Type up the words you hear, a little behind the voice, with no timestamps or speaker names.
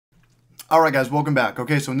Alright guys, welcome back.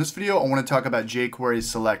 Okay, so in this video I want to talk about jQuery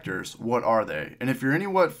selectors. What are they? And if you're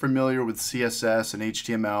anywhat familiar with CSS and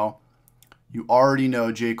HTML, you already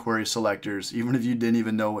know jQuery selectors, even if you didn't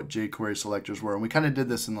even know what jQuery selectors were. And we kind of did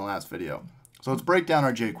this in the last video. So let's break down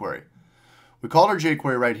our jQuery. We called our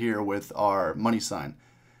jQuery right here with our money sign.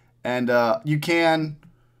 And you can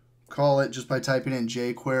call it just by typing in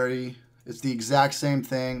jQuery. It's the exact same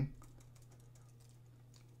thing.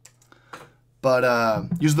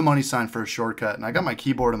 But use the money sign for a shortcut. And I got my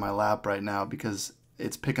keyboard in my lap right now because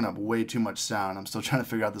it's picking up way too much sound. I'm still trying to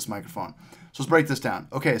figure out this microphone. So let's break this down.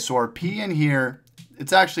 Okay, so our P in here,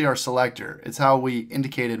 it's actually our selector. It's how we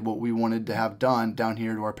indicated what we wanted to have done down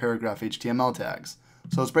here to our paragraph HTML tags.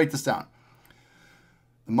 So let's break this down.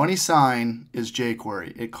 The money sign is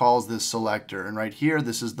jQuery. It calls this selector. And right here,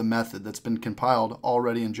 this is the method that's been compiled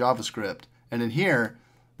already in JavaScript. And in here,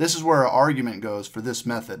 this is where our argument goes for this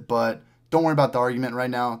method. But don't worry about the argument right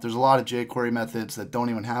now. There's a lot of jQuery methods that don't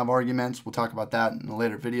even have arguments. We'll talk about that in a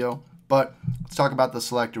later video. But let's talk about the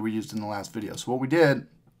selector we used in the last video. So what we did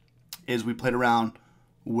is we played around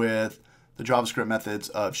with the JavaScript methods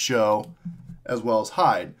of show as well as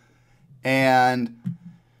hide. And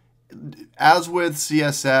as with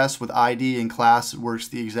CSS, with ID and class, it works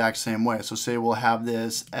the exact same way. So say we'll have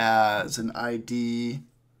this as an ID,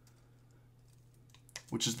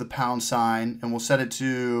 which is the pound sign, and we'll set it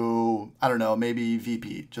to, I don't know, maybe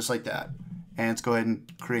VP, just like that. And let's go ahead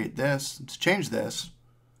and create this. Let's change this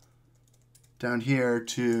down here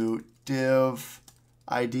to div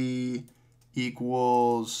ID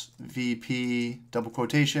equals VP, double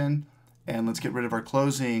quotation, and let's get rid of our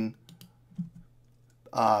closing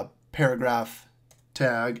paragraph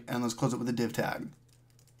tag, and let's close it with a div tag.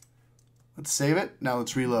 Let's save it. Now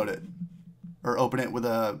let's reload it, or open it with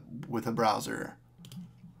a browser.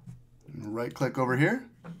 Right click over here,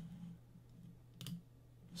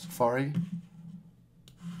 Safari.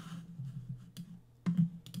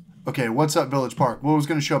 Okay, what's up Village Park? Well, it was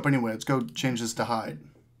going to show up anyway. Let's go change this to hide.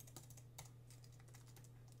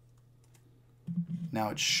 Now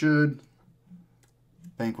it should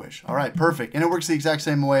vanquish. All right, perfect. And it works the exact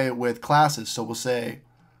same way with classes. So we'll say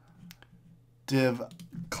div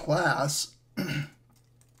class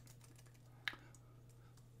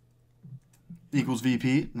equals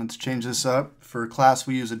VP. Let's change this up. For class,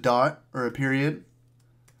 we use a dot or a period.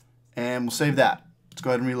 And we'll save that. Let's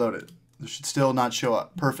go ahead and reload it. This should still not show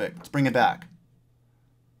up. Perfect. Let's bring it back.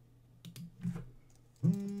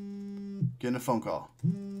 Getting a phone call.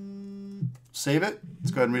 Save it.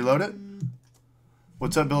 Let's go ahead and reload it.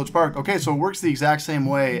 What's up, Village Park? Okay, so it works the exact same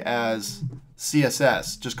way as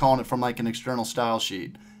CSS, just calling it from like an external style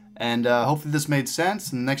sheet. And hopefully this made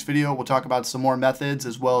sense. In the next video, we'll talk about some more methods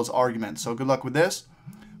as well as arguments. So good luck with this.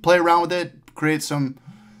 Play around with it. Create some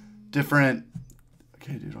different...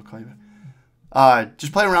 Okay, dude, I'll call you back.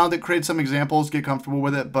 Just play around with it. Create some examples. Get comfortable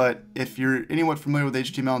with it. But if you're anywhat familiar with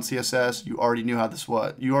HTML and CSS, you already knew how this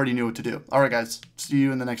was. You already knew what to do. All right, guys. See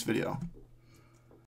you in the next video.